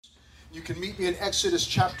You can meet me in Exodus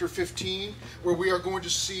chapter 15, where we are going to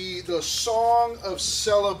see the Song of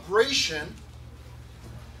Celebration.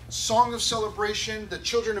 Song of Celebration. The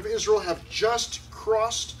children of Israel have just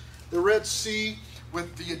crossed the Red Sea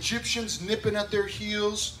with the Egyptians nipping at their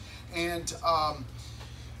heels, and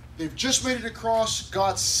they've just made it across.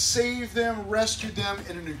 God saved them, rescued them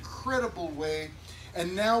in an incredible way,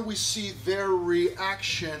 and now we see their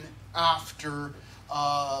reaction after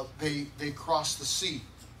they cross the sea.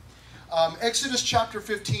 Exodus chapter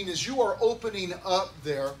 15, as you are opening up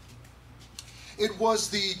there, it was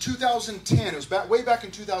the 2010, it was way back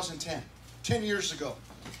in 2010, 10 years ago,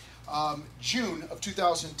 June of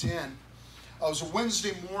 2010. It was a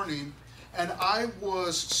Wednesday morning, and I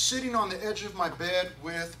was sitting on the edge of my bed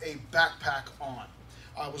with a backpack on.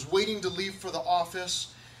 I was waiting to leave for the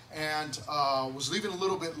office, and was leaving a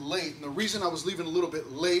little bit late. And the reason I was leaving a little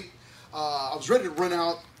bit late, I was ready to run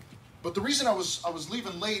out. But the reason I was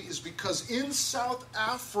leaving late is because in South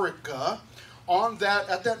Africa,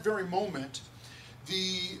 at that very moment,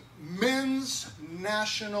 the men's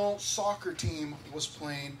national soccer team was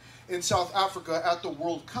playing in South Africa at the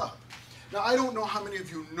World Cup. Now, I don't know how many of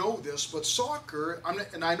you know this, but soccer,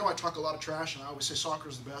 and I know I talk a lot of trash, and I always say soccer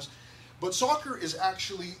is the best, but soccer is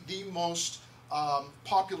actually the most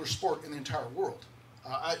popular sport in the entire world.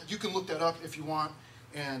 You can look that up if you want,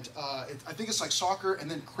 and I think it's like soccer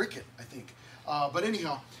and then cricket, I think. But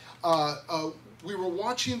anyhow, we were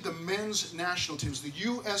watching the men's national teams, the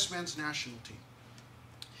U.S. men's national team.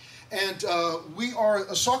 And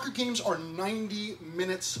soccer games are 90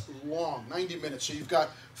 minutes long, 90 minutes. So you've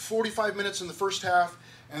got 45 minutes in the first half,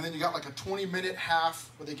 and then you got like a 20-minute half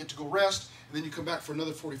where they get to go rest, and then you come back for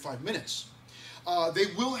another 45 minutes. They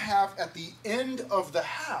will have, at the end of the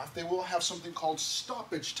half, they will have something called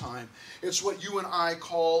stoppage time. It's what you and I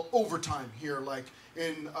call overtime here. Like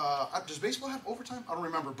does baseball have overtime? I don't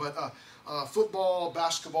remember, but football,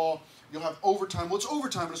 basketball, you'll have overtime. Well, it's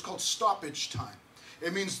overtime, but it's called stoppage time.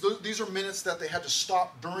 It means these are minutes that they had to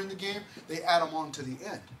stop during the game. They add them on to the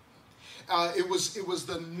end. It was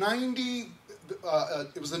the 90th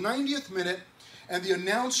minute, and the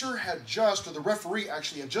announcer the referee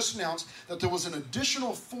actually had just announced that there was an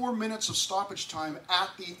additional 4 minutes of stoppage time at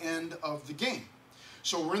the end of the game.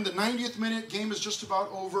 So we're in the 90th minute. Game is just about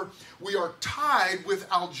over. We are tied with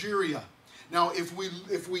Algeria. Now, if we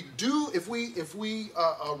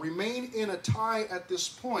remain in a tie at this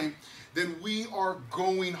point, then we are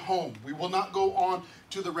going home. We will not go on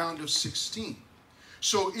to the round of 16.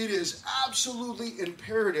 So it is absolutely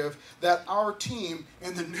imperative that our team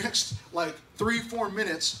in the next 3-4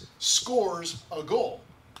 minutes scores a goal.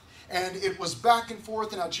 And it was back and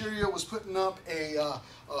forth, and Algeria was putting up a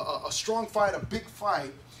strong fight, a big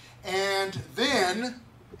fight. And then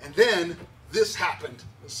this happened.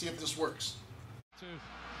 Let's see if this works. To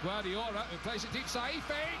Guardiola, who plays it deep.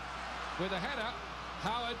 Saifi with a header.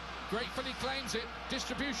 Howard gratefully claims it.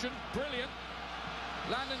 Distribution, brilliant.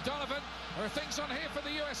 Landon Donovan. There are things on here for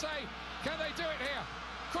the USA. Can they do it here?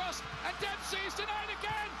 Cross, and Dempsey is denied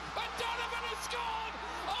again. And Donovan has scored.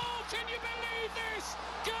 Oh, can you believe this?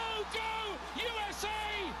 Go,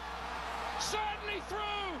 USA! Certainly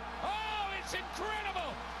through. Oh, it's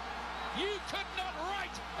incredible. You could not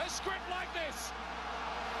write a script like this.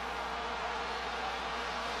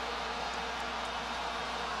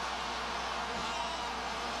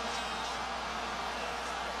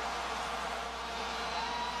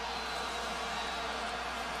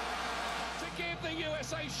 Give the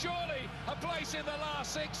USA surely a place in the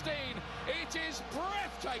last 16. It is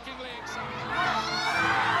breathtakingly exciting.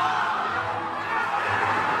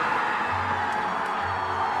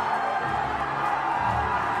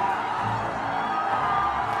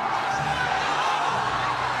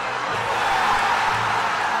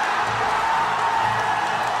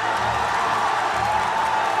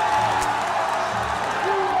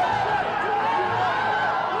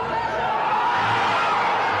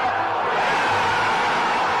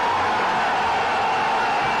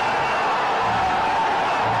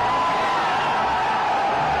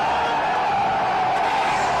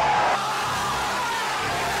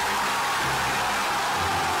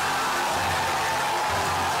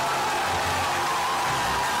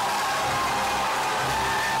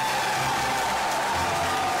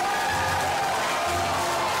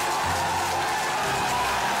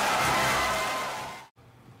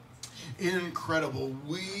 Incredible.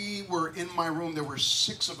 We were in my room. There were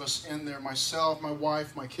 6 of us in there, myself, my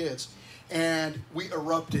wife, my kids, and we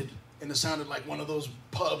erupted, and it sounded like one of those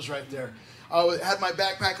pubs right there. I had my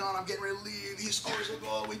backpack on. I'm getting ready to leave. He scores a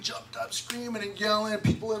goal. We jumped up, screaming and yelling.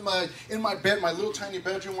 People in my bed, my little tiny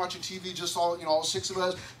bedroom, watching TV. Just all 6 of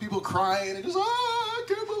us. People crying and just I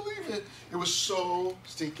can't believe it. It was so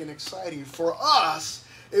stinking exciting. For us,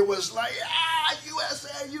 it was like,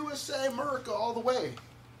 USA, USA, America, all the way.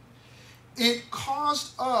 It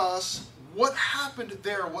caused us, what happened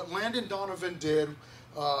there, what Landon Donovan did,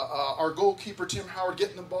 our goalkeeper, Tim Howard,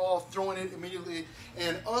 getting the ball, throwing it immediately,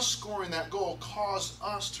 and us scoring that goal caused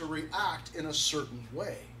us to react in a certain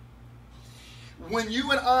way. When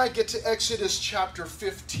you and I get to Exodus chapter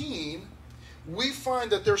 15, we find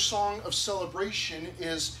that their song of celebration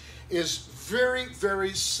is very,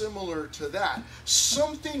 very similar to that.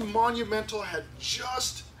 Something monumental had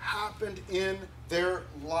just happened in their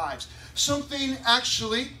lives. Something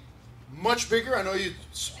actually much bigger. I know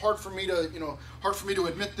it's hard for me to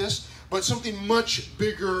admit this, but something much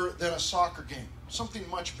bigger than a soccer game. Something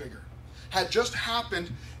much bigger had just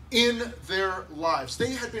happened in their lives.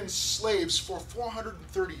 They had been slaves for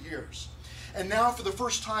 430 years. And now for the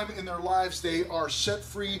first time in their lives, they are set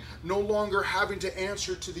free, no longer having to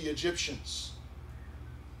answer to the Egyptians.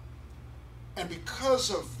 And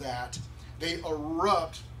because of that, they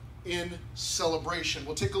erupt in celebration.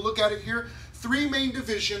 We'll take a look at it here. 3 main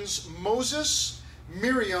divisions: Moses,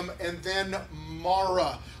 Miriam, and then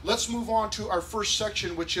Mara. Let's move on to our first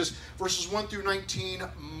section, which is verses 1 through 19,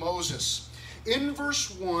 Moses. In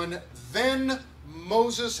verse 1, then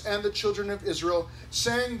Moses and the children of Israel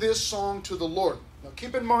sang this song to the Lord. Now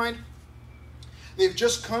keep in mind, they've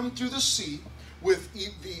just come through the sea with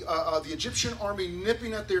the Egyptian army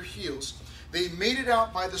nipping at their heels. They made it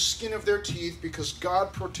out by the skin of their teeth because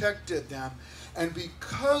God protected them. And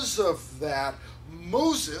because of that,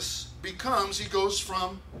 Moses becomes, he goes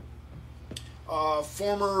from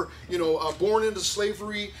born into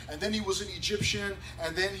slavery, and then he was an Egyptian,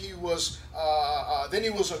 and then he was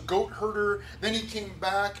a goat herder. Then he came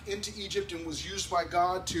back into Egypt and was used by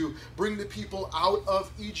God to bring the people out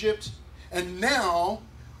of Egypt. And now,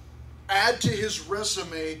 add to his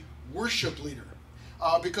resume, worship leader.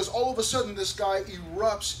 Because all of a sudden this guy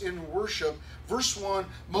erupts in worship. Verse 1,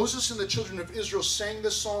 Moses and the children of Israel sang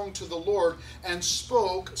this song to the Lord and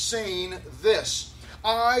spoke, saying this: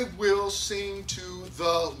 I will sing to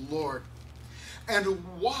the Lord. And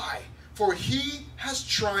why? For he has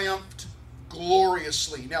triumphed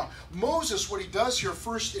gloriously. Now, Moses, what he does here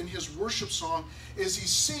first in his worship song is he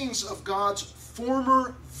sings of God's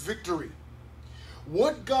former victory.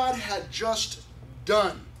 What God had just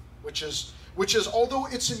done, which is, although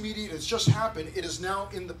it's immediate, it's just happened, it is now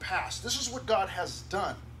in the past. This is what God has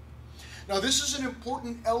done. Now, this is an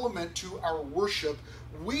important element to our worship.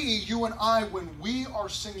 You and I, when we are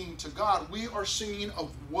singing to God, we are singing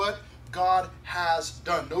of what God has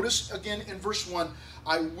done. Notice again in verse 1,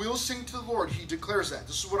 I will sing to the Lord. He declares that.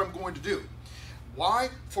 This is what I'm going to do. Why?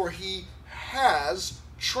 For he has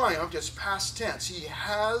triumphed. It's past tense. He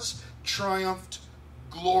has triumphed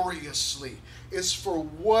gloriously. It's for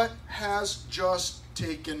what has just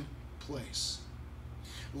taken place.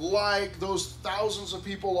 Like those thousands of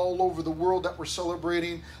people all over the world that were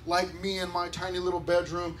celebrating, like me in my tiny little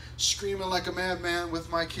bedroom, screaming like a madman with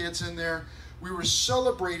my kids in there. We were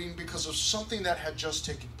celebrating because of something that had just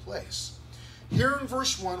taken place. Here in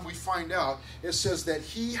verse 1, we find out, it says that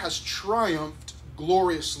he has triumphed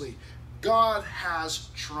gloriously. God has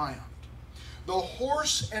triumphed. The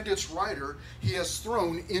horse and its rider he has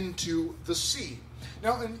thrown into the sea.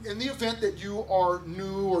 Now, in the event that you are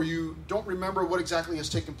new or you don't remember what exactly has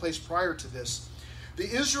taken place prior to this, the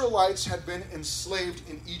Israelites had been enslaved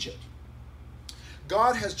in Egypt.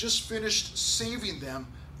 God has just finished saving them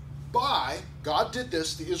God did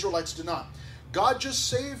this, the Israelites did not. God just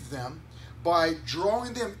saved them by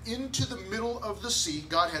drawing them into the middle of the sea.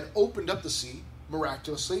 God had opened up the sea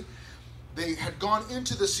miraculously. They had gone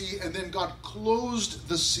into the sea, and then God closed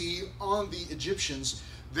the sea on the Egyptians,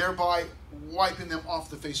 thereby wiping them off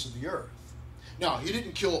the face of the earth. Now, he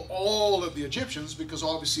didn't kill all of the Egyptians, because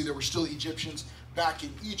obviously there were still Egyptians back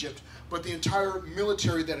in Egypt, but the entire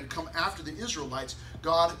military that had come after the Israelites,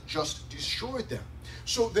 God just destroyed them.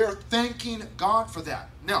 So they're thanking God for that.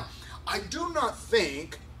 Now, I do not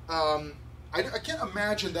think, I can't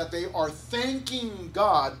imagine that they are thanking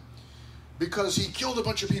God because he killed a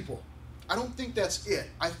bunch of people. I don't think that's it.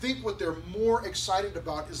 I think what they're more excited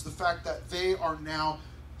about is the fact that they are now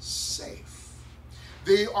safe.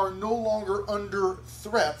 They are no longer under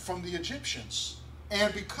threat from the Egyptians.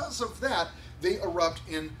 And because of that, they erupt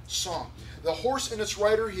in song. The horse and its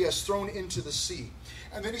rider he has thrown into the sea.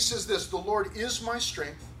 And then he says this: the Lord is my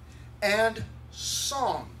strength and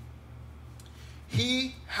song.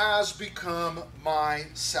 He has become my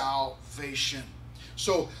salvation.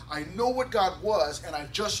 So I know what God was, and I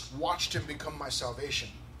just watched him become my salvation.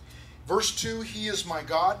 Verse 2, he is my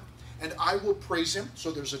God, and I will praise him.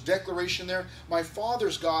 So there's a declaration there. My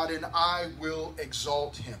Father's God, and I will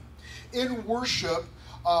exalt him. In worship,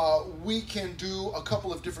 we can do a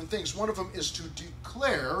couple of different things. One of them is to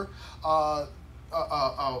declare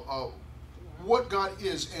what God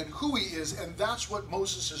is and who he is, and that's what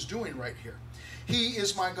Moses is doing right here. He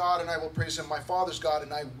is my God, and I will praise him, my Father's God,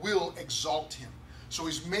 and I will exalt him. So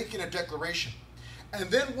he's making a declaration. And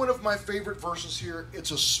then one of my favorite verses here,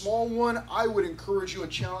 it's a small one. I would encourage you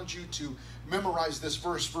and challenge you to memorize this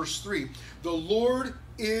verse, verse 3. The Lord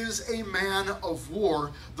is a man of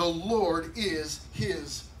war. The Lord is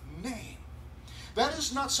his name. That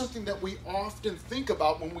is not something that we often think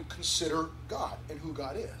about when we consider God and who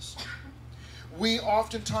God is. We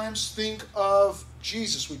oftentimes think of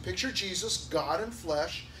Jesus. We picture Jesus, God in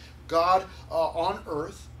flesh, God on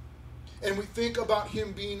earth, and we think about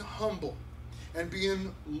him being humble and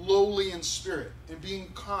being lowly in spirit and being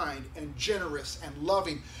kind and generous and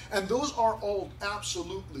loving. And those are all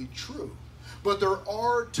absolutely true. But there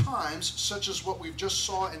are times, such as what we've just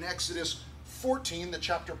saw in Exodus 14, the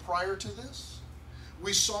chapter prior to this,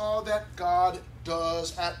 we saw that God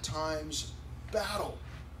does at times battle.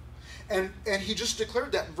 And he just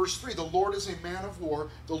declared that in verse 3. The Lord is a man of war.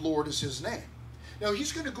 The Lord is his name. Now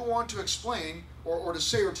he's going to go on to explain or to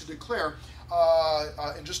say or to declare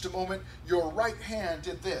in just a moment, your right hand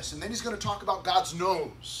did this. And then he's going to talk about God's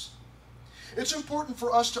nose. It's important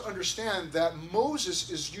for us to understand that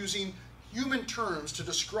Moses is using human terms to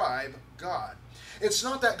describe God. It's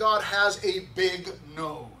not that God has a big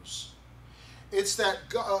nose. It's that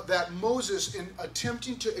that Moses, in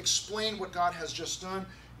attempting to explain what God has just done,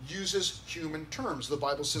 uses human terms. The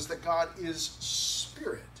Bible says that God is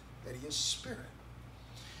spirit, that he is spirit.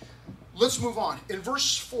 Let's move on. In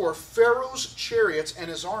verse 4, Pharaoh's chariots and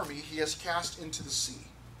his army he has cast into the sea.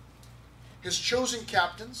 His chosen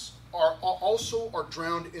captains are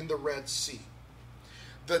drowned in the Red Sea.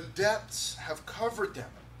 The depths have covered them.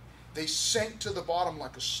 They sank to the bottom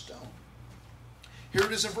like a stone. Here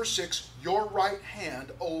it is in verse 6. Your right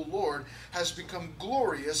hand, O Lord, has become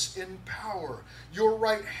glorious in power. Your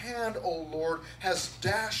right hand, O Lord, has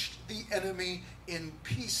dashed the enemy in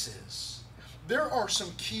pieces. There are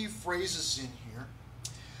some key phrases in here.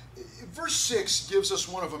 Verse 6 gives us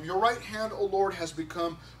one of them. Your right hand, O Lord, has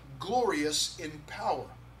become glorious in power.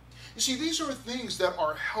 You see, these are things that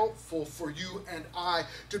are helpful for you and I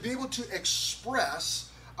to be able to express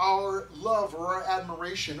our love or our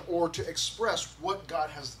admiration, or to express what God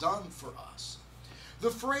has done for us. The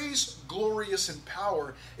phrase glorious in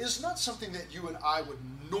power is not something that you and I would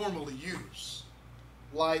normally use.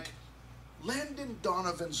 Like Landon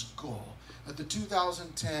Donovan's goal at the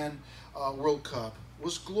 2010 World Cup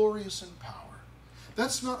was glorious in power.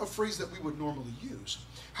 That's not a phrase that we would normally use.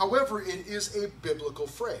 However, it is a biblical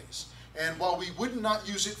phrase. And while we would not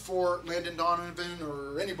use it for Landon Donovan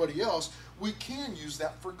or anybody else, we can use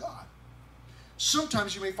that for God.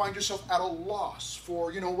 Sometimes you may find yourself at a loss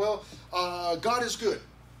for, God is good.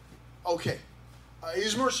 Okay.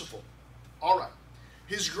 He's merciful. All right.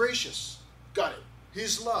 He's gracious. Got it.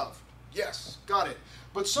 He's loved. Yes. Got it.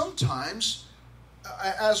 But sometimes,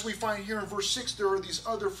 as we find here in verse 6, there are these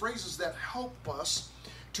other phrases that help us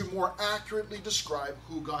to more accurately describe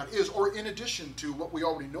who God is, or in addition to what we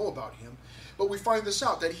already know about him. But we find this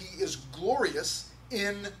out, that he is glorious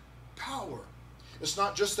in power. It's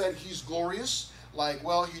not just that he's glorious, like,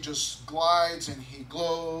 he just glides and he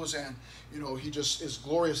glows and, he just is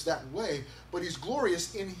glorious that way, but he's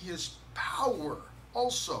glorious in his power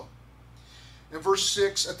also. In verse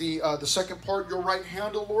 6, at the second part, your right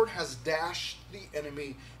hand, O Lord, has dashed the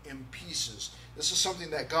enemy in pieces. This is something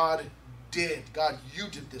that God did. God, you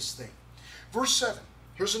did this thing. Verse 7,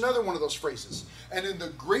 here's another one of those phrases. And in the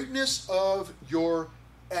greatness of your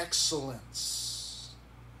excellence.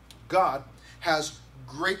 God has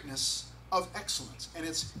greatness of excellence, and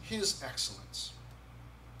it's his excellence.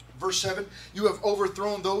 Verse 7, you have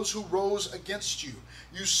overthrown those who rose against you.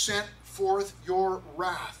 You sent forth your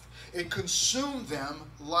wrath. It consumed them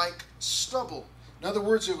like stubble. In other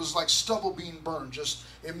words, it was like stubble being burned. Just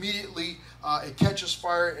immediately it catches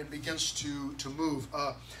fire and begins to move.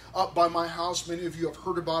 Up by my house, many of you have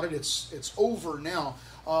heard about it. It's over now.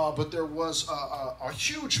 But there was a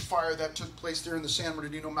huge fire that took place there in the San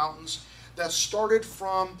Bernardino Mountains that started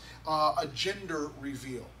from a gender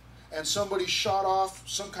reveal. And somebody shot off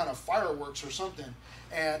some kind of fireworks or something.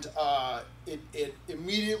 And it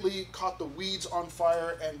immediately caught the weeds on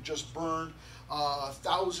fire and just burned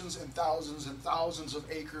thousands and thousands and thousands of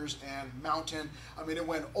acres and mountain. I mean, it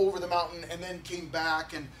went over the mountain and then came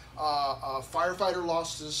back, and a firefighter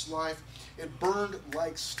lost his life. It burned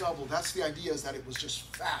like stubble. That's the idea, is that it was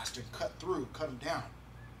just fast and cut him down.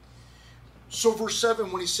 So verse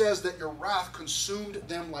 7, when he says that your wrath consumed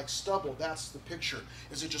them like stubble, that's the picture,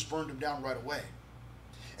 is it just burned them down right away.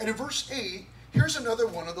 And in verse 8, here's another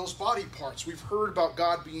one of those body parts. We've heard about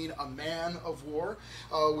God being a man of war.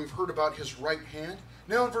 We've heard about his right hand.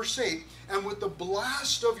 Now in verse 8, and with the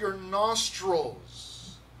blast of your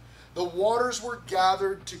nostrils, the waters were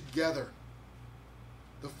gathered together.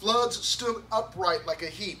 The floods stood upright like a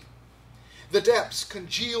heap. The depths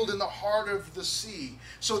congealed in the heart of the sea.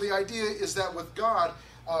 So the idea is that with God,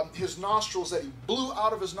 his nostrils, that he blew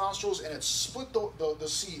out of his nostrils and it split the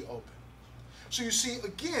sea open. So you see,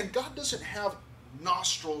 again, God doesn't have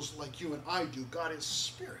nostrils like you and I do. God is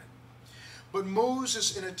spirit. But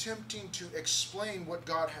Moses, in attempting to explain what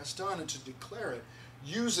God has done and to declare it,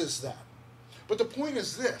 uses that. But the point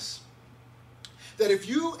is this, that if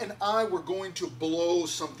you and I were going to blow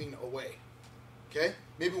something away, okay?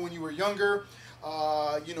 Maybe when you were younger,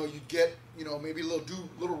 you'd get, maybe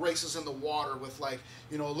little races in the water with like,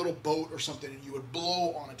 a little boat or something, and you would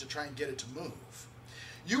blow on it to try and get it to move.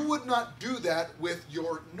 You would not do that with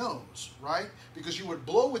your nose, right? Because you would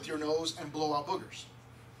blow with your nose and blow out boogers.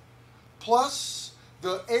 Plus,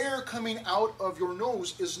 the air coming out of your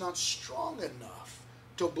nose is not strong enough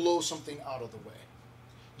to blow something out of the way.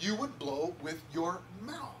 You would blow with your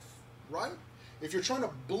mouth, right? If you're trying to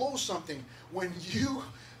blow something, when you,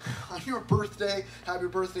 on your birthday, happy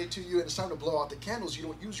birthday to you, and it's time to blow out the candles, you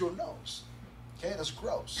don't use your nose. Okay, that's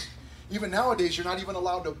gross. Even nowadays, you're not even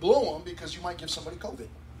allowed to blow them because you might give somebody COVID.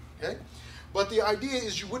 Okay? But the idea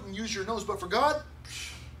is you wouldn't use your nose. But for God,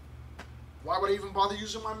 why would I even bother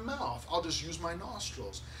using my mouth? I'll just use my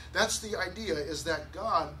nostrils. That's the idea, is that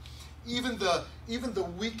God, even the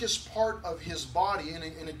weakest part of his body,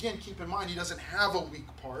 and again, keep in mind, he doesn't have a weak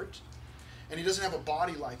part, and he doesn't have a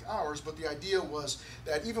body like ours, but the idea was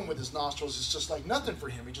that even with his nostrils, it's just like nothing for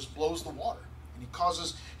him. He just blows the water.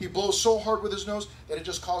 And he blows so hard with his nose that it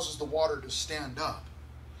just causes the water to stand up.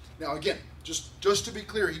 Now again, just to be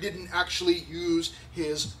clear, he didn't actually use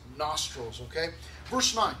his nostrils, okay?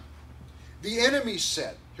 Verse 9, the enemy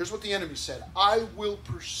said, here's what the enemy said, I will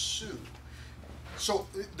pursue. So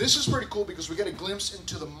this is pretty cool because we get a glimpse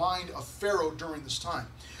into the mind of Pharaoh during this time.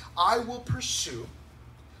 I will pursue,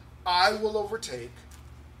 I will overtake,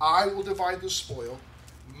 I will divide the spoil,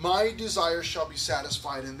 my desire shall be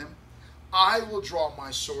satisfied in them, I will draw my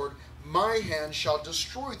sword, my hand shall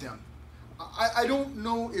destroy them. I don't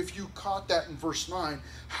know if you caught that in verse 9,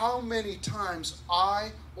 how many times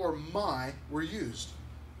I or my were used.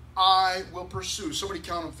 I will pursue. Somebody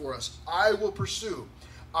count them for us. I will pursue.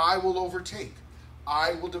 I will overtake.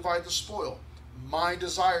 I will divide the spoil. My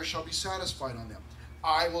desire shall be satisfied on them.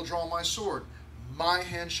 I will draw my sword. My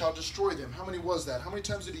hand shall destroy them. How many was that? How many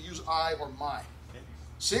times did he use I or my?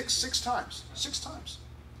 Six times. 6 times.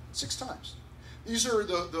 6 times. These are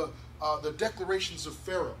the declarations of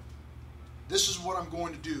Pharaoh. This is what I'm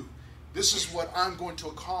going to do. This is what I'm going to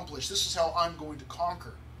accomplish. This is how I'm going to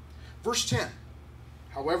conquer. Verse 10.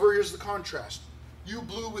 However, here's the contrast. You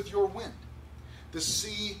blew with your wind. The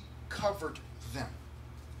sea covered them.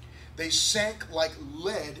 They sank like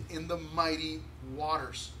lead in the mighty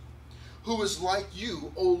waters. Who is like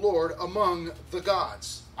you, O Lord, among the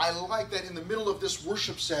gods? I like that in the middle of this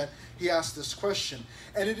worship set, he asked this question.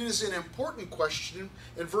 And it is an important question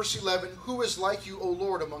in verse 11. Who is like you, O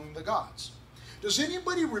Lord, among the gods? Does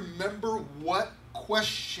anybody remember what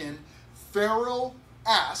question Pharaoh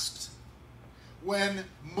asked when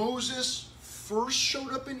Moses first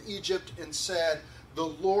showed up in Egypt and said, the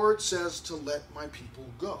Lord says to let my people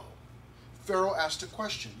go? Pharaoh asked a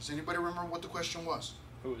question. Does anybody remember what the question was?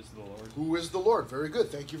 Who is the Lord? Who is the Lord? Very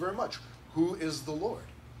good. Thank you very much. Who is the Lord?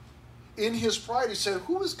 In his pride, he said,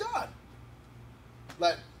 who is God?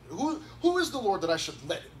 Who is the Lord that I should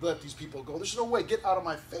let these people go? There's no way. Get out of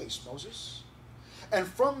my face, Moses. And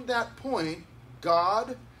from that point,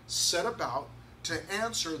 God set about to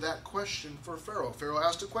answer that question for Pharaoh. Pharaoh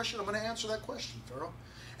asked a question. I'm going to answer that question, Pharaoh.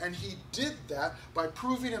 And he did that by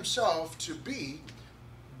proving himself to be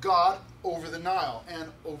God over the Nile and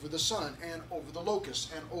over the sun and over the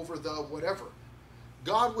locust and over the whatever.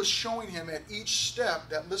 God was showing him at each step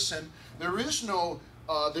that, listen,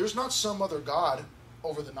 there's not some other God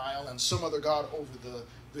over the Nile and some other God over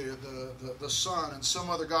the sun and some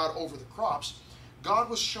other God over the crops. God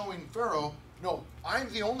was showing Pharaoh, no,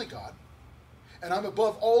 I'm the only God, and I'm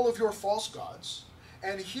above all of your false gods.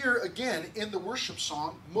 And here again in the worship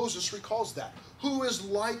song, Moses recalls that. Who is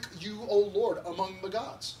like you, O Lord, among the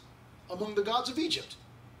gods of Egypt?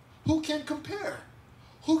 Who can compare?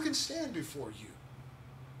 Who can stand before you?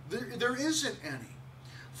 There isn't any.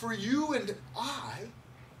 For you and I,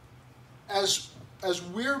 as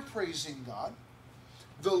we're praising God,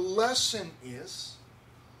 The lesson is,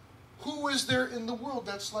 who is there in the world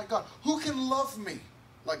that's like God? Who can love me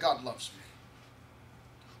like God loves me?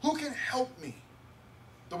 Who can help me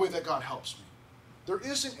the way that God helps me? There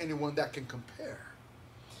isn't anyone that can compare.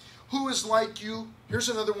 Who is like you? Here's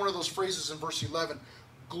another one of those phrases in verse 11.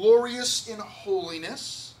 Glorious in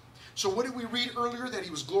holiness. So what did we read earlier? That he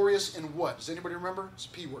was glorious in what? Does anybody remember? It's a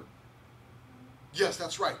P word. Yes,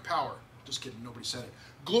 that's right. Power. Just kidding. Nobody said it.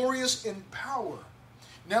 Glorious in power.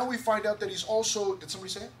 Now we find out that he's also... Did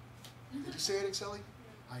somebody say it? Did you say it, Excelli?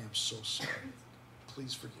 I am so sorry.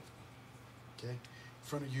 Please forgive me. Okay? In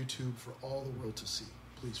front of YouTube for all the world to see.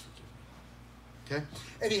 Please forgive me. Okay?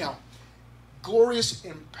 Anyhow, glorious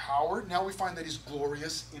in power. Now we find that he's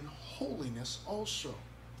glorious in holiness also.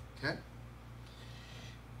 Okay?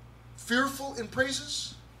 Fearful in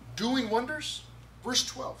praises, doing wonders. Verse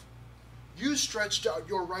 12. You stretched out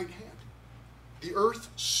your right hand. The earth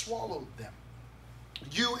swallowed them.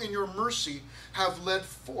 You in your mercy have led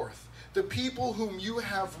forth the people whom you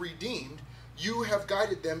have redeemed. You have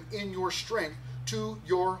guided them in your strength to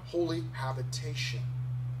your holy habitation.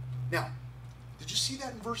 Now, did you see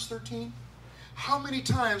that in verse 13? How many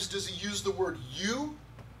times does he use the word you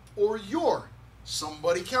or your?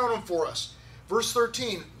 Somebody count them for us. Verse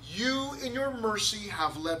 13, you in your mercy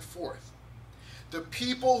have led forth the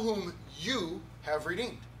people whom you have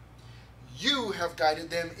redeemed. You have guided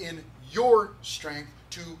them in your strength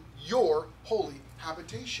to your holy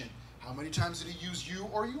habitation. How many times did he use you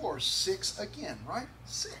or yours? 6 again, right?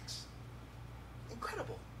 6.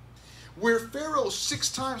 Incredible. Where Pharaoh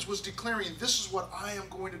 6 times was declaring, this is what I am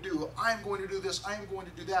going to do. I am going to do this. I am going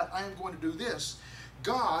to do that. I am going to do this.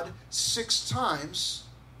 God 6 times,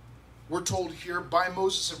 we're told here by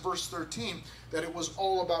Moses in verse 13, that it was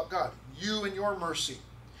all about God. You and your mercy.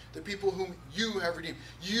 The people whom you have redeemed.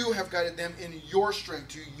 You have guided them in your strength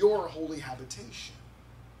to your holy habitation.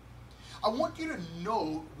 I want you to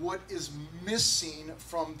know what is missing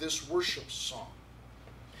from this worship song.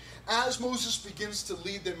 As Moses begins to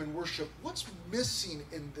lead them in worship, what's missing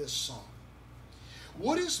in this song?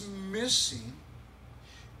 What is missing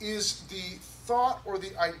is the thought or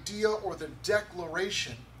the idea or the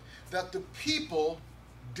declaration that the people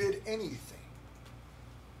did anything.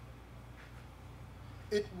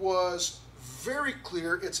 It was very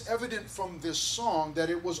clear, it's evident from this song, that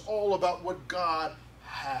it was all about what God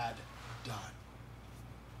had done.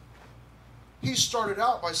 He started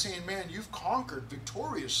out by saying, man, you've conquered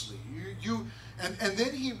victoriously. And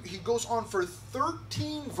then he goes on for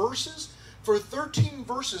 13 verses. For 13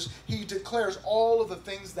 verses, he declares all of the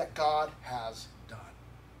things that God has done.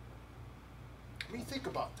 I mean, think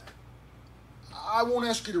about that. I won't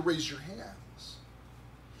ask you to raise your hands.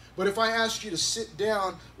 But if I ask you to sit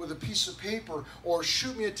down with a piece of paper or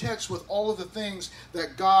shoot me a text with all of the things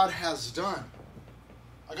that God has done,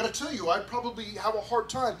 I got to tell you, I'd probably have a hard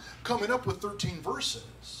time coming up with 13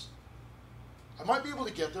 verses. I might be able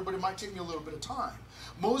to get there, but it might take me a little bit of time.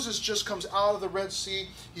 Moses just comes out of the Red Sea.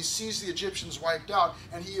 He sees the Egyptians wiped out,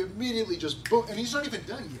 and he immediately just boom. And he's not even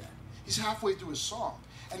done yet. He's halfway through his song.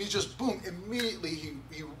 And he just boom, immediately he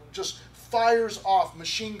just fires off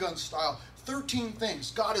machine gun style 13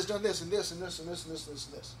 things. God has done this and this and this and this and this and this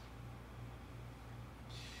and this.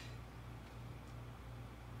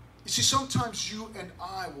 You see, sometimes you and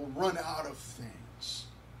I will run out of things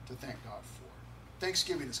to thank God for.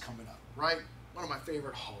 Thanksgiving is coming up, right? One of my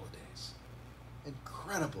favorite holidays.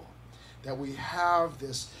 Incredible that we have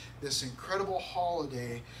this incredible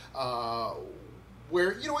holiday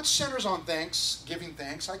where, you know, it centers on thanks, giving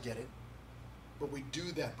thanks, I get it. But we do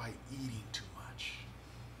that by eating too much.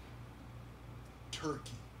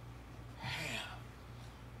 Turkey, ham,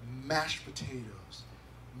 mashed potatoes,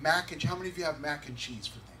 mac and cheese. How many of you have mac and cheese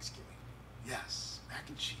for Thanksgiving? Yes, mac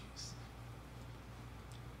and cheese.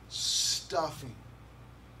 Stuffing,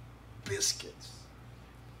 biscuits,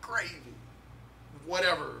 gravy,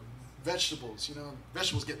 whatever, vegetables, you know,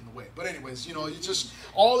 vegetables get in the way. But anyways, you know, it's just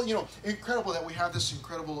all, you know, incredible that we have this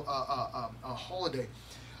incredible holiday.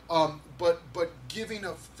 But giving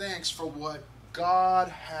of thanks for what God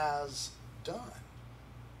has done.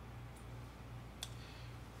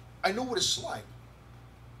 I know what it's like.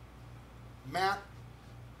 Matt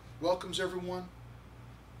welcomes everyone.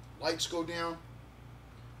 Lights go down.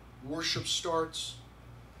 Worship starts.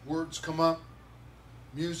 Words come up.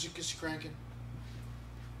 Music is cranking.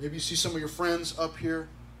 Maybe you see some of your friends up here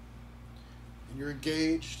and you're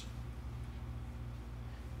engaged.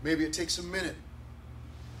 Maybe it takes a minute.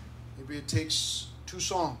 Maybe it takes 2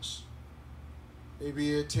 songs.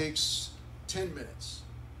 Maybe it takes 10 minutes.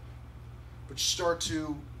 But you start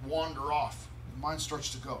to wander off. Your mind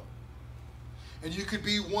starts to go. And you could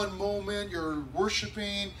be one moment you're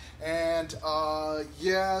worshiping, and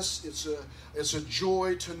yes, it's a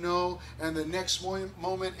joy to know. And the next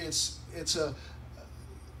moment, it's a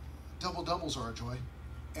doubles are a joy,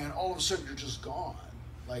 and all of a sudden you're just gone.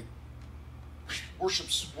 Like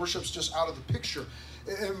worship's just out of the picture.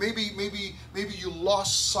 And maybe you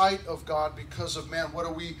lost sight of God because of, man, what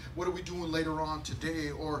are we doing later on today,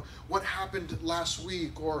 or what happened last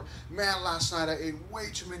week, or man, last night I ate way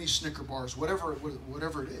too many Snicker bars, whatever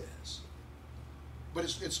it is. But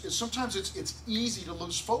it's sometimes it's easy to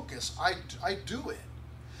lose focus. I do it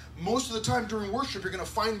most of the time during worship. You're going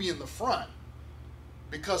to find me in the front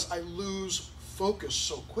because I lose focus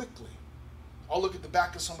so quickly. I'll look at the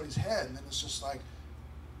back of somebody's head, and then it's just like,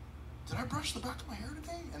 did I brush the back of my hair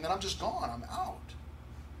today? And then I'm just gone. I'm out.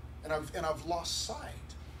 And I've lost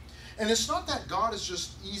sight. And it's not that God is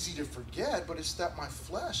just easy to forget, but it's that my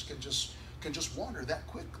flesh can just wander that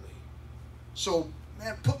quickly. So,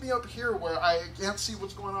 man, put me up here where I can't see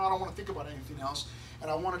what's going on. I don't want to think about anything else. And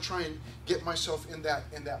I want to try and get myself in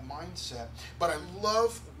that mindset. But I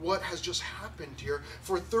love what has just happened here.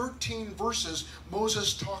 For 13 verses,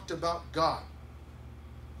 Moses talked about God.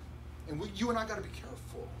 And you and I got to be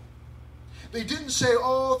careful. They didn't say,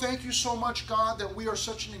 oh, thank you so much, God, that we are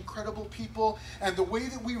such an incredible people. And the way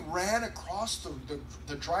that we ran across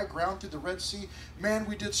the dry ground through the Red Sea, man,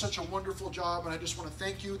 we did such a wonderful job, and I just want to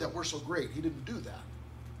thank you that we're so great. He didn't do that.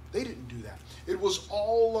 They didn't do that. It was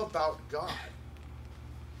all about God.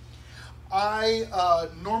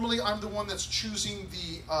 Normally I'm the one that's choosing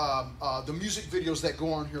the music videos that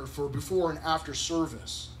go on here for before and after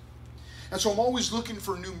service. And so I'm always looking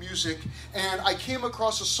for new music, and I came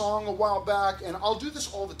across a song a while back, and I'll do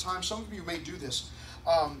this all the time. Some of you may do this.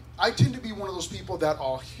 I tend to be one of those people that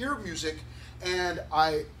I'll hear music, and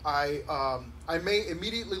I may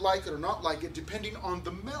immediately like it or not like it, depending on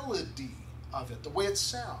the melody of it, the way it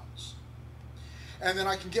sounds. And then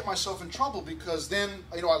I can get myself in trouble because then,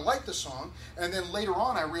 I like the song, and then later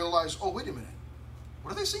on I realize, oh, wait a minute.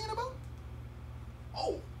 What are they singing about?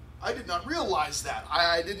 Oh, I did not realize that.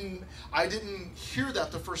 I didn't hear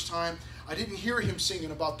that the first time. I didn't hear him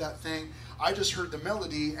singing about that thing. I just heard the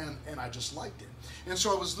melody and I just liked it. And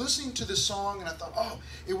so I was listening to this song and I thought, oh,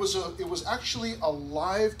 it was actually a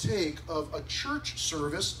live take of a church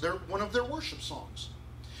service, one of their worship songs.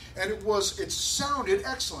 And it sounded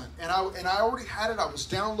excellent. And I already had it. I was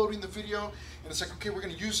downloading the video, and it's like, okay, we're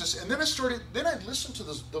going to use this. And then I listened to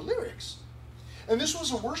the lyrics. And this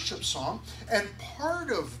was a worship song, and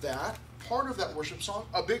part of that worship song,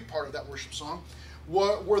 a big part of that worship song,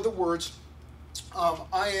 were the words,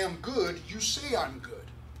 I am good, you say I'm good.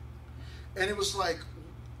 And it was like,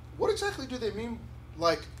 what exactly do they mean?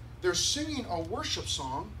 Like, they're singing a worship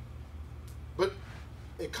song, but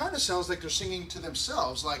it kind of sounds like they're singing to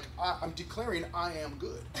themselves, like, I'm declaring I am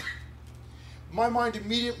good. My mind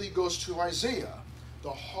immediately goes to Isaiah.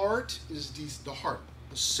 The heart is the heart.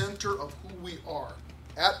 The center of who we are,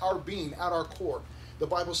 at our being, at our core. The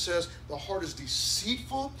Bible says the heart is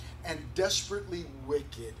deceitful and desperately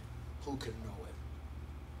wicked. Who can know it?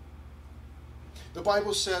 The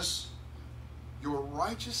Bible says your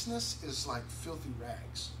righteousness is like filthy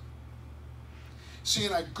rags. See,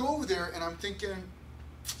 and I go there and I'm thinking,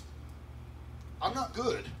 I'm not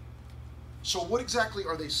good. So what exactly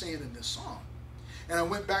are they saying in this song? And I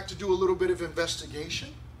went back to do a little bit of investigation.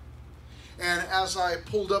 And as I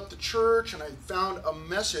pulled up the church, and I found a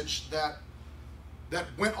message that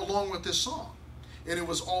went along with this song. And it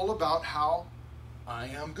was all about how I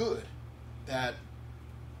am good. That,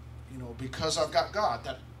 because I've got God,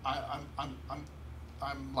 that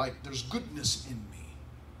I'm like, there's goodness in me.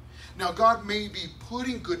 Now, God may be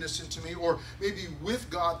putting goodness into me, or maybe with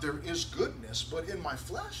God there is goodness, but in my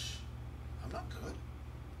flesh, I'm not good.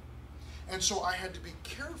 And so I had to be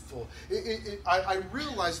careful. I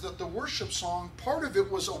realized that the worship song, part of it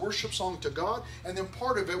was a worship song to God, and then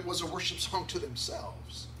part of it was a worship song to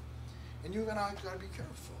themselves. And you and I got to be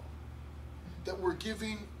careful that we're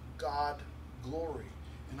giving God glory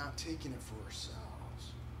and not taking it for ourselves.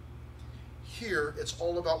 Here, it's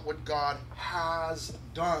all about what God has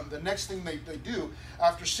done. The next thing they do,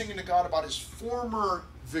 after singing to God about his former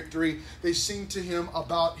victory, they sing to him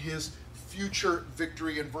about his future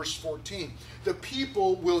victory in verse 14. The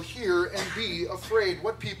people will hear and be afraid.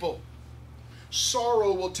 What people?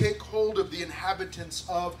 Sorrow will take hold of the inhabitants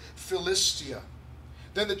of Philistia.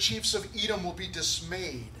 Then the chiefs of Edom will be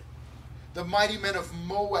dismayed. The mighty men of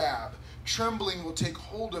Moab, trembling will take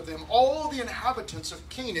hold of them. All the inhabitants of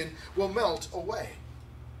Canaan will melt away.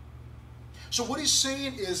 So what he's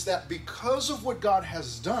saying is that because of what God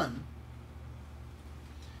has done,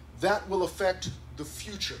 that will affect the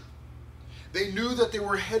future. They knew that they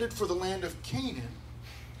were headed for the land of Canaan.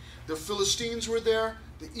 The Philistines were there,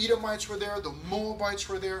 the Edomites were there, the Moabites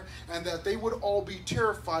were there, and that they would all be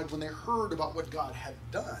terrified when they heard about what God had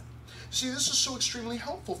done. See, this is so extremely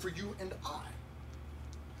helpful for you and I.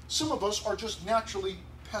 Some of us are just naturally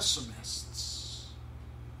pessimists.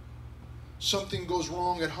 Something goes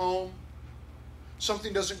wrong at home.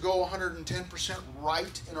 Something doesn't go 110%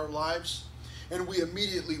 right in our lives, and we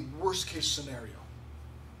immediately, worst case scenario.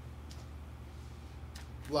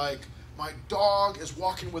 Like, my dog is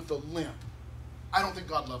walking with a limp. I don't think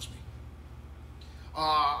God loves me.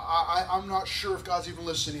 I'm not sure if God's even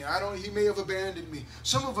listening. He may have abandoned me.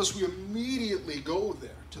 Some of us, we immediately go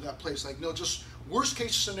there to that place. Like, no, just worst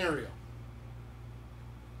case scenario.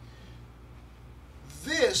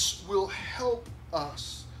 This will help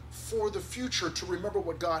us for the future to remember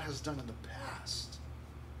what God has done in the past.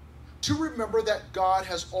 To remember that God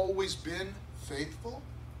has always been faithful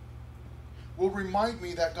will remind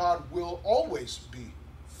me that God will always be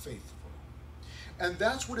faithful. And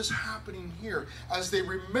that's what is happening here. As they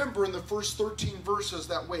remember in the first 13 verses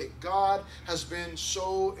that way, God has been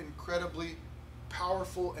so incredibly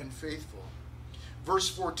powerful and faithful. Verse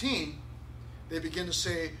 14, they begin to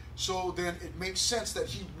say, so then it makes sense that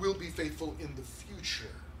he will be faithful in the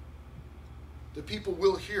future. The people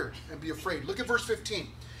will hear and be afraid. Look at verse 15.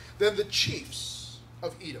 Then the chiefs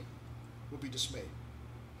of Edom will be dismayed.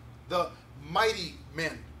 The mighty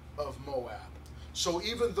men of Moab. So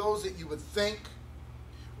even those that you would think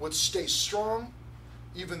would stay strong,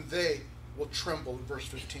 even they will tremble in verse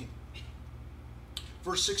 15.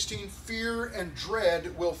 Verse 16, fear and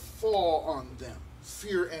dread will fall on them.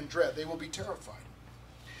 Fear and dread. They will be terrified.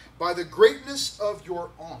 By the greatness of your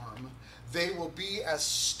arm, they will be as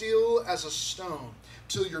still as a stone,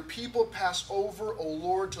 till your people pass over, O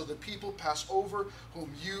Lord, till the people pass over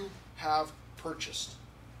whom you have purchased.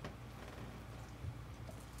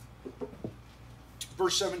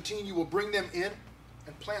 Verse 17, you will bring them in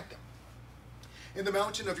and plant them in the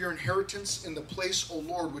mountain of your inheritance, in the place, O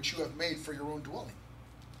Lord, which you have made for your own dwelling.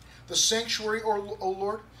 The sanctuary, O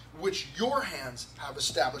Lord, which your hands have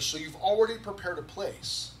established. So you've already prepared a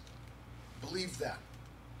place. Believe that.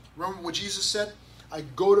 Remember what Jesus said? I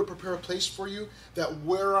go to prepare a place for you, that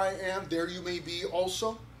where I am, there you may be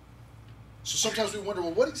also. So sometimes we wonder,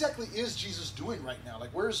 well, what exactly is Jesus doing right now? Like,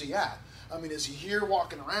 where is he at? I mean, is he here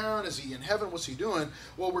walking around? Is he in heaven? What's he doing?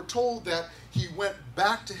 Well, we're told that he went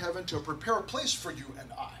back to heaven to prepare a place for you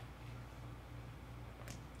and I.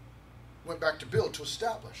 Went back to build, to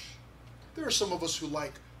establish. There are some of us who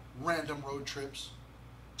like random road trips.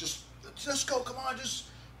 Just go, come on, just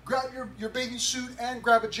grab your bathing suit and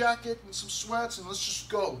grab a jacket and some sweats and let's just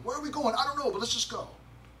go. Where are we going? I don't know, but let's just go.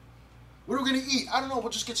 What are we going to eat? I don't know, we'll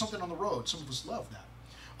just get something on the road. Some of us love that.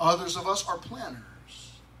 Others of us are planners.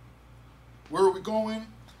 Where are we going?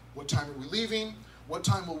 What time are we leaving? What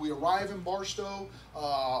time will we arrive in Barstow?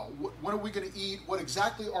 When are we going to eat? What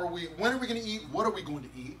exactly are we? When are we going to eat? What are we going to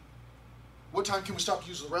eat? What time can we stop to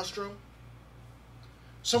use the restroom?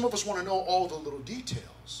 Some of us want to know all the little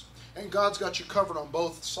details. And God's got you covered on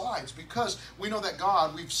both sides, because we know that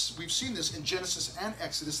God, we've seen this in Genesis and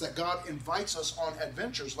Exodus, that God invites us on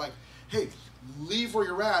adventures like, hey, leave where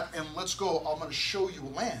you're at and let's go. I'm going to show you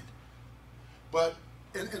a land. But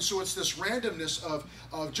And so it's this randomness of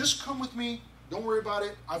just come with me, don't worry about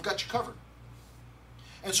it, I've got you covered.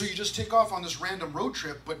 And so you just take off on this random road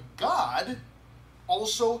trip, but God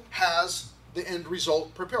also has the end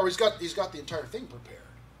result prepared. He's got the entire thing prepared.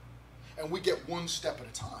 And we get one step at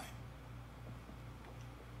a time.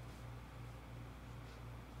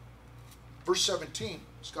 Verse 17,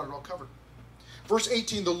 it's got it all covered. Verse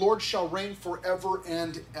 18, the Lord shall reign forever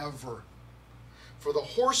and ever. For the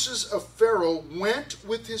horses of Pharaoh went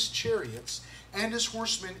with his chariots and his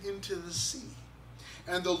horsemen into the sea.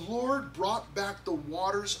 And the Lord brought back the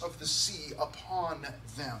waters of the sea upon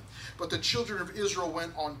them. But the children of Israel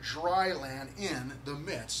went on dry land in the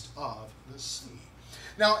midst of the sea.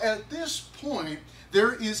 Now, at this point,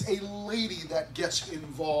 there is a lady that gets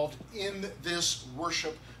involved in this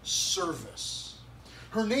worship service.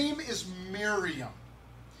 Her name is Miriam.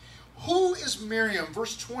 Who is Miriam?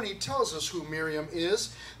 Verse 20 tells us who Miriam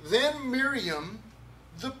is. Then Miriam,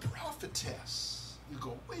 the prophetess. You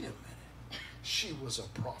go, wait a minute. She was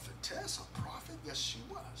a prophetess? A prophet? Yes, she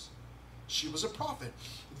was. She was a prophet.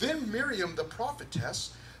 Then Miriam, the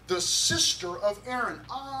prophetess, the sister of Aaron.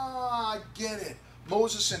 I get it.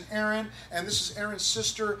 Moses and Aaron, and this is Aaron's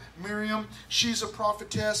sister, Miriam. She's a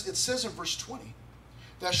prophetess. It says in verse 20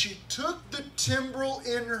 that she took the timbrel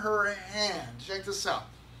in her hand. Check this out.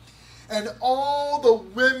 And all the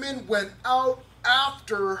women went out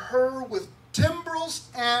after her with timbrels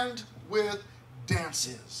and with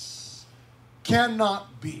dances.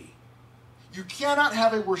 Cannot be. You cannot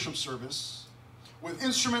have a worship service with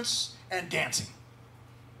instruments and dancing.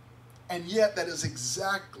 And yet that is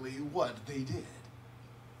exactly what they did.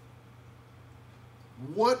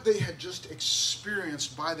 What they had just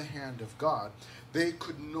experienced by the hand of God, they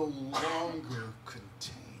could no longer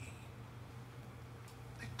contain.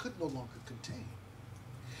 They could no longer contain.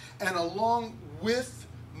 And along with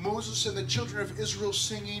Moses and the children of Israel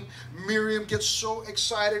singing, Miriam gets so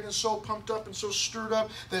excited and so pumped up and so stirred up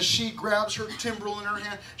that she grabs her timbrel in her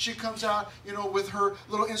hand. She comes out, with her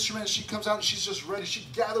little instrument. She comes out and she's just ready. She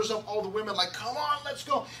gathers up all the women like, come on, let's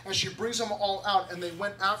go. And she brings them all out, and they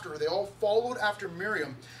went after her. They all followed after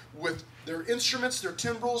Miriam with their instruments, their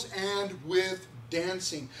timbrels, and with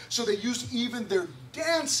dancing. So they used even their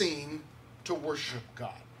dancing to worship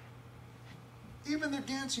God. Even their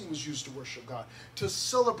dancing was used to worship God, to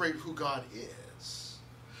celebrate who God is.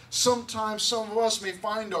 Sometimes some of us may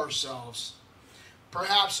find ourselves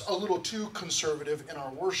perhaps a little too conservative in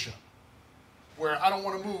our worship, where I don't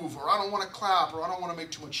want to move, or I don't want to clap, or I don't want to make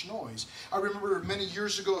too much noise. I remember many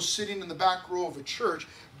years ago sitting in the back row of a church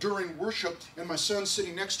during worship, and my son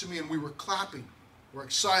sitting next to me, and we were clapping. We're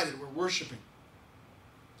excited. We're worshiping.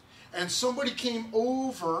 And somebody came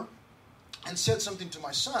over and said something to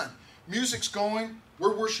my son. Music's going,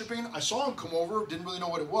 we're worshiping. I saw him come over, didn't really know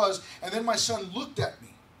what it was. And then my son looked at me.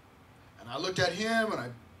 And I looked at him, and I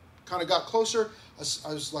kind of got closer. I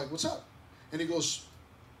was like, what's up? And he goes,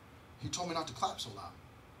 he told me not to clap so loud.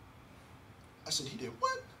 I said, he did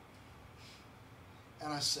what?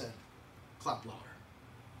 And I said, clap louder.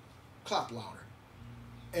 Clap louder.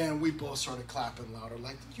 And we both started clapping louder.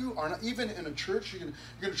 Like, you are not, even in a church, you're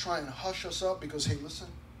going to try and hush us up because, hey, listen,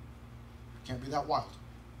 you can't be that wild.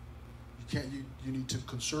 You need to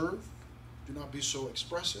conserve. Do not be so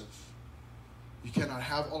expressive. You cannot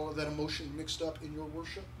have all of that emotion mixed up in your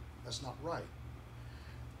worship. That's not right.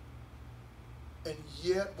 And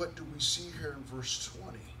yet, what do we see here in verse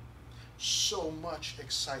 20? So much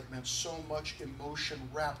excitement, so much emotion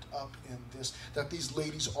wrapped up in this, that these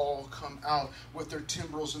ladies all come out with their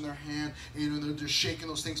timbrels in their hand. They're just shaking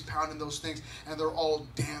those things, pounding those things, and they're all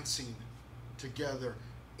dancing together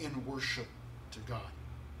in worship to God.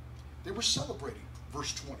 They were celebrating,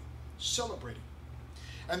 verse 20, celebrating.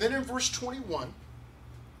 And then in verse 21,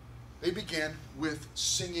 they began with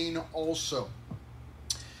singing also.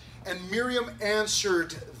 And Miriam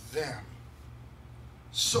answered them.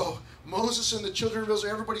 So Moses and the children of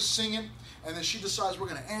Israel, everybody's singing, and then she decides, we're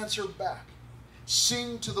going to answer back.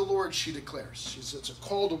 Sing to the Lord, she declares. It's a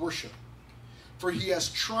call to worship. For he has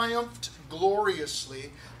triumphed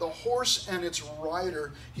gloriously. The horse and its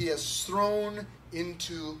rider he has thrown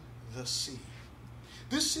into the sea.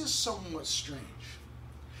 This is somewhat strange,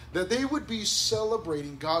 that they would be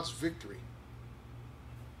celebrating God's victory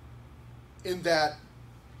in that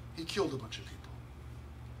he killed a bunch of people.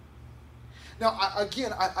 Now,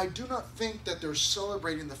 I do not think that they're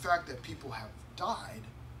celebrating the fact that people have died.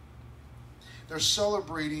 They're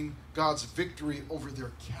celebrating God's victory over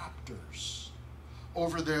their captors,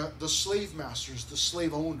 over the slave masters, the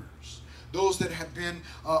slave owners, those that had been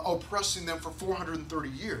oppressing them for 430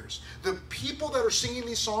 years. The people that are singing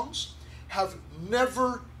these songs have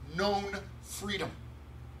never known freedom.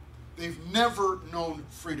 They've never known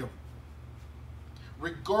freedom.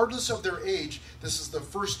 Regardless of their age, this is the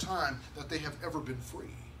first time that they have ever been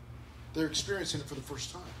free. They're experiencing it for the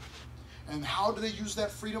first time. And how do they use that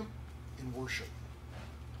freedom? In worship.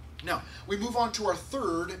 Now, we move on to our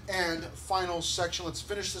third and final section. Let's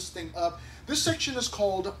finish this thing up. This section is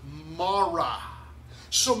called Mara.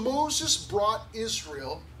 So Moses brought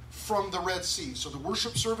Israel from the Red Sea. So the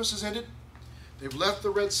worship service has ended. They've left the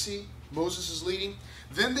Red Sea. Moses is leading.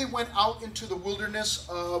 Then they went out into the wilderness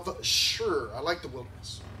of Shur. I like the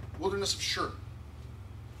wilderness. Wilderness of Shur.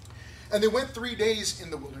 And they went 3 days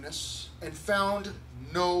in the wilderness and found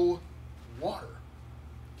no water.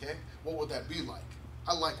 Okay? What would that be like?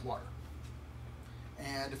 I like water.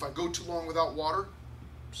 And if I go too long without water,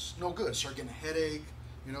 it's no good. I start getting a headache.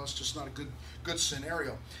 It's just not a good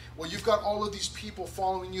scenario. Well, you've got all of these people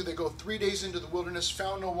following you. They go 3 days into the wilderness,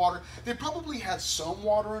 found no water. They probably had some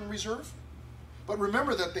water in reserve. But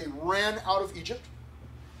remember that they ran out of Egypt.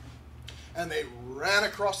 And they ran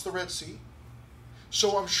across the Red Sea.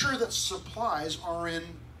 So I'm sure that supplies are in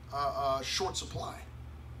short supply.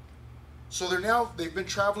 So they've been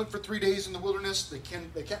traveling for 3 days in the wilderness. They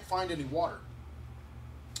can't find any water.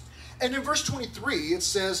 And in verse 23, it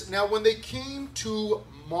says, now when they came to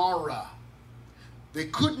Mara, they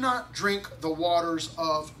could not drink the waters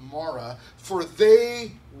of Mara, for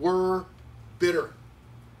they were bitter.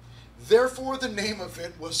 Therefore, the name of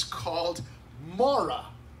it was called Mara.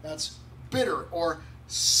 That's bitter or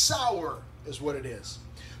sour is what it is.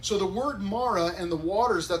 So the word Mara and the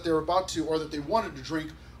waters that they're about to, or that they wanted to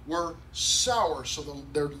drink, were sour. So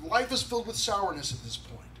their life is filled with sourness at this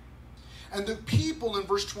point. And the people in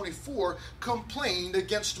verse 24 complained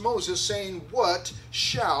against Moses, saying, "What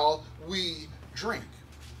shall we drink?"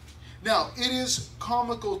 Now, it is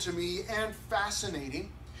comical to me and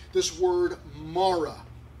fascinating, this word Mara,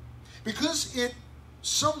 because it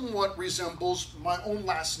somewhat resembles my own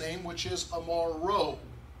last name, which is Amaro.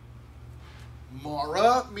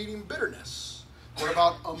 Mara meaning bitterness. What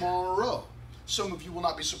about Amaro? Some of you will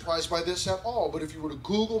not be surprised by this at all, but if you were to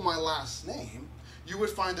Google my last name, you would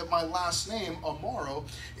find that my last name, Amaro,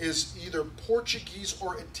 is either Portuguese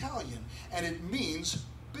or Italian, and it means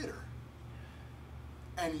bitter.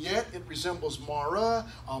 And yet it resembles Mara,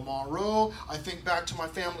 Amaro. I think back to my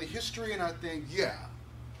family history and I think, yeah,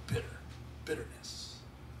 bitterness.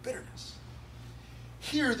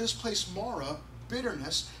 Here, this place, Mara,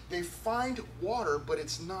 bitterness, they find water, but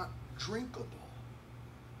it's not drinkable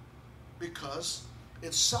because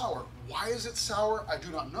it's sour. Why is it sour? I do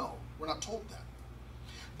not know. We're not told that.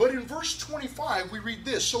 But in verse 25, we read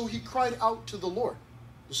this. So he cried out to the Lord.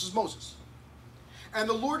 This is Moses. And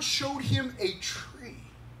the Lord showed him a tree.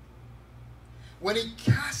 When he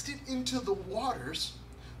cast it into the waters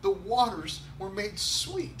were made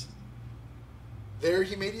sweet. There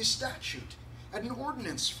he made a statute and an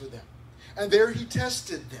ordinance for them. And there he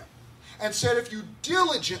tested them and said, if you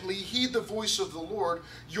diligently heed the voice of the Lord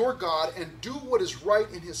your God and do what is right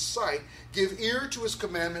in his sight, give ear to his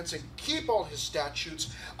commandments and keep all his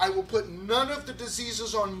statutes, I will put none of the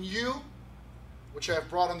diseases on you which I have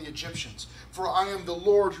brought on the Egyptians, for I am the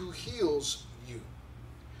Lord who heals you.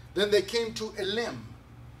 Then they came to Elim,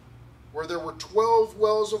 where there were 12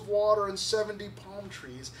 wells of water and 70 palm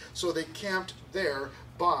trees, so they camped there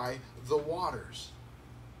by the waters.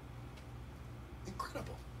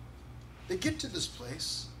 Incredible. They get to this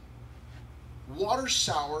place. Water's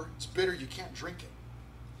sour. It's bitter. You can't drink it.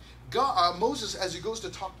 Moses, as he goes to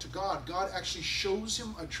talk to God, God actually shows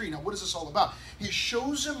him a tree. Now, what is this all about? He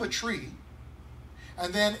shows him a tree,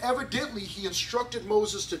 and then evidently he instructed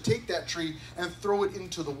Moses to take that tree and throw it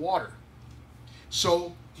into the water.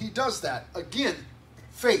 So he does that. Again,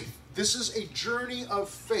 faith. This is a journey of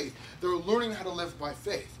faith. They're learning how to live by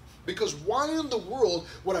faith. Because why in the world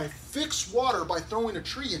would I fix water by throwing a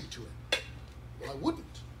tree into it? Well, I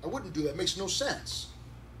wouldn't. I wouldn't do that. It makes no sense.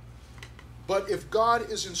 But if God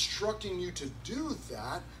is instructing you to do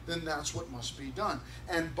that, then that's what must be done.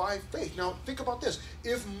 And by faith. Now, think about this.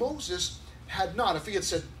 If Moses had not, if he had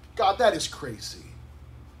said, God, that is crazy.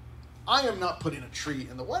 I am not putting a tree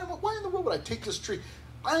in the... Why in the world would I take this tree?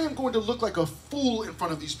 I am going to look like a fool in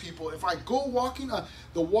front of these people. If I go walking,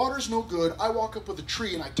 the water's no good. I walk up with a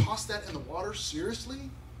tree and I toss that in the water? Seriously?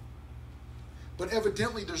 But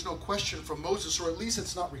evidently there's no question from Moses, or at least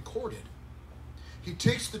it's not recorded. He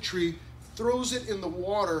takes the tree, throws it in the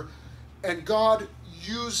water, and God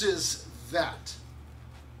uses that.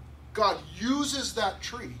 God uses that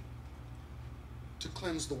tree to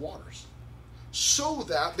cleanse the waters, so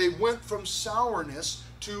that they went from sourness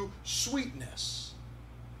to sweetness.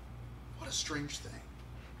 What a strange thing.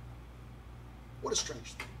 What a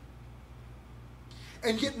strange thing.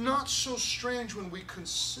 And yet not so strange when we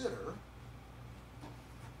consider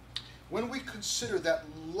that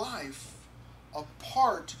life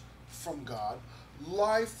apart from God,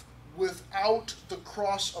 life without the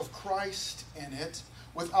cross of Christ in it,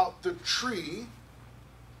 without the tree,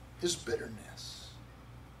 is bitterness.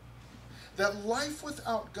 That life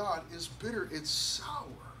without God is bitter, it's sour.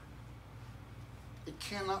 It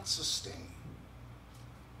cannot sustain.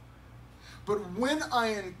 But when I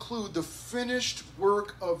include the finished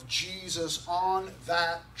work of Jesus on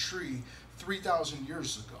that tree 3,000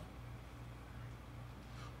 years ago,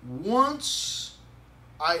 once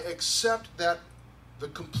I accept that the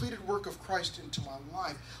completed work of Christ into my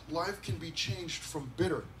life, life can be changed from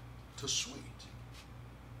bitter to sweet,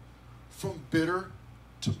 from bitter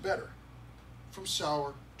to better, from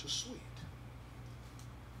sour to sweet.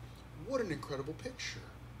 What an incredible picture.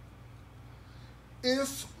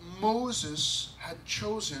 If Moses had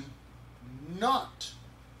chosen not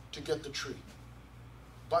to get the tree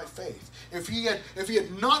by faith, if he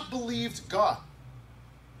had not believed God,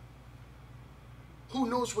 who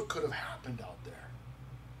knows what could have happened out there?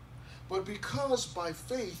 But because by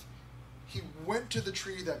faith he went to the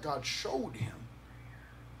tree that God showed him,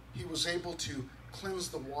 he was able to cleanse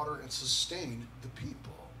the water and sustain the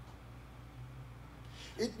people.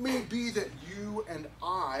 It may be that you and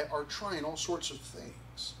I are trying all sorts of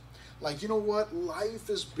things. Like, you know what? Life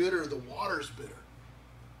is bitter. The water's bitter.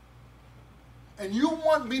 And you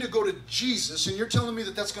want me to go to Jesus, and you're telling me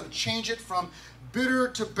that that's going to change it from bitter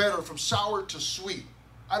to better, from sour to sweet.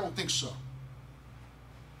 I don't think so.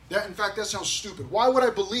 In fact, that sounds stupid. Why would I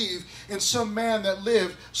believe in some man that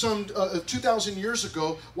lived some 2,000 years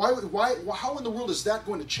ago? How in the world is that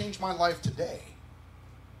going to change my life today?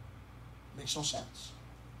 Makes no sense.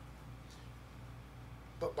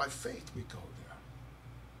 But by faith we go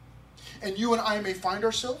there. And you and I may find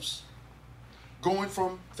ourselves going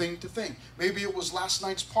from thing to thing. Maybe it was last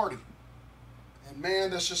night's party. And man,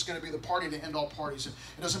 that's just going to be the party to end all parties. It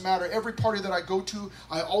doesn't matter. Every party that I go to,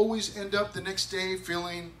 I always end up the next day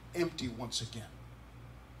feeling empty once again.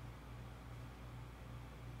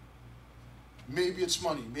 Maybe it's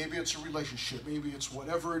money. Maybe it's a relationship. Maybe it's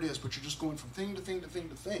whatever it is. But you're just going from thing to thing to thing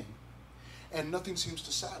to thing. And nothing seems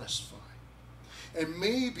to satisfy. And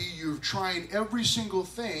maybe you've tried every single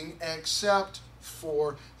thing except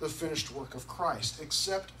for the finished work of Christ,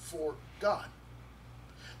 except for God.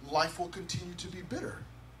 Life will continue to be bitter.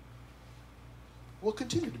 Will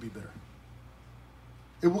continue to be bitter.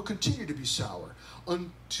 It will continue to be sour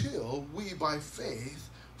until we, by faith,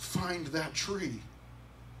 find that tree.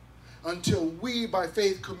 Until we, by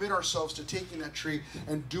faith, commit ourselves to taking that tree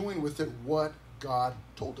and doing with it what God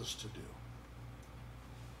told us to do.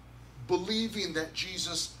 Believing that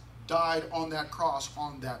Jesus died on that cross,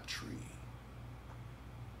 on that tree.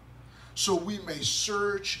 So we may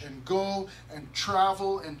search and go and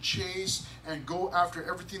travel and chase and go after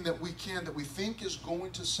everything that we can that we think is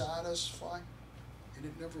going to satisfy. And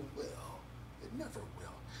it never will. It never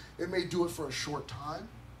will. It may do it for a short time.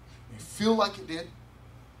 It may feel like it did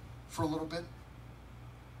for a little bit.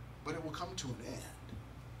 But it will come to an end.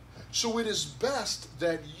 So it is best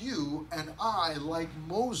that you and I, like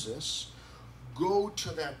Moses, go to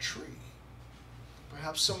that tree.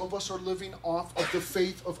 Perhaps some of us are living off of the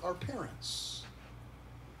faith of our parents.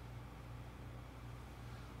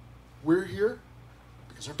 We're here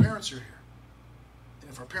because our parents are here. And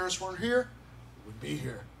if our parents weren't here, we would be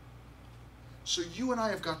here. So you and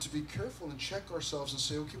I have got to be careful and check ourselves and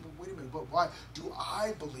say, okay, but wait a minute, but why? Do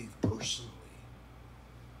I believe personally?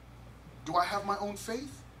 Do I have my own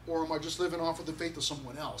faith? Or am I just living off of the faith of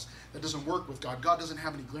someone else? That doesn't work with God. God doesn't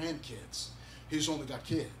have any grandkids. He's only got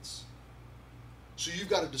kids. So you've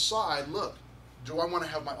got to decide, look, do I want to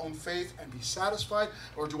have my own faith and be satisfied,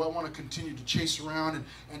 or do I want to continue to chase around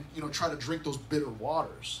and try to drink those bitter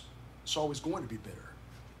waters? It's always going to be bitter.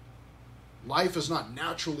 Life is not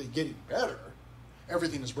naturally getting better.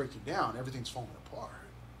 Everything is breaking down. Everything's falling apart.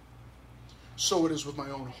 So it is with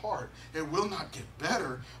my own heart. It will not get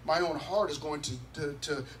better. My own heart is going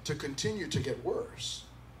to continue to get worse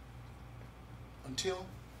until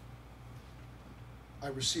I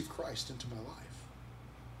receive Christ into my life.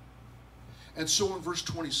 And so in verse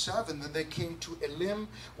 27, then they came to Elim,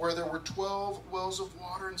 where there were 12 wells of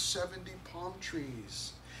water and 70 palm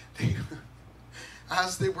trees.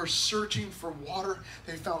 As they were searching for water,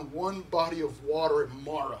 they found one body of water at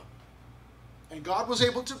Amaro. And God was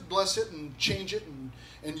able to bless it and change it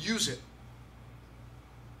and use it.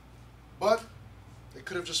 But they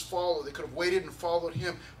could have just followed. They could have waited and followed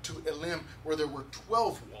him to Elim, where there were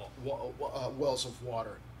 12 wells of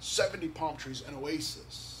water, 70 palm trees, an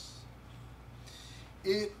oasis.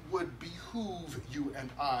 It would behoove you and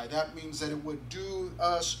I. That means that it would do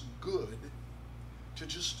us good to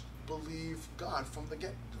just believe God from the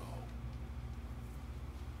get-go.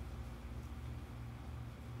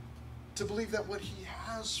 To believe that what he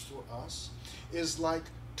has for us is like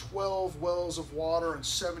 12 wells of water and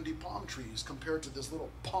 70 palm trees compared to this little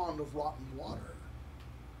pond of rotten water.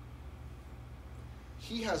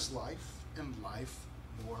 He has life and life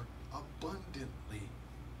more abundantly,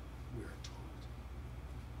 we're told.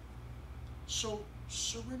 So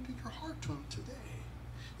surrender your heart to him today.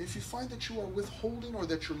 If you find that you are withholding or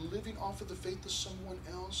that you're living off of the faith of someone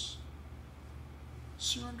else,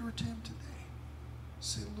 surrender it to him today.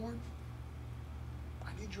 Say, Lord,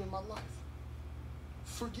 I need you in my life.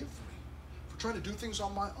 Forgive me for trying to do things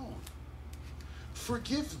on my own.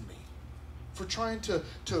 Forgive me for trying to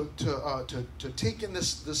take in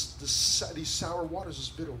these sour waters, this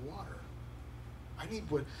bitter water. I need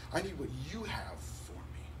what you have for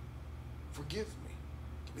me. Forgive me.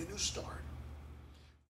 Give me a new start.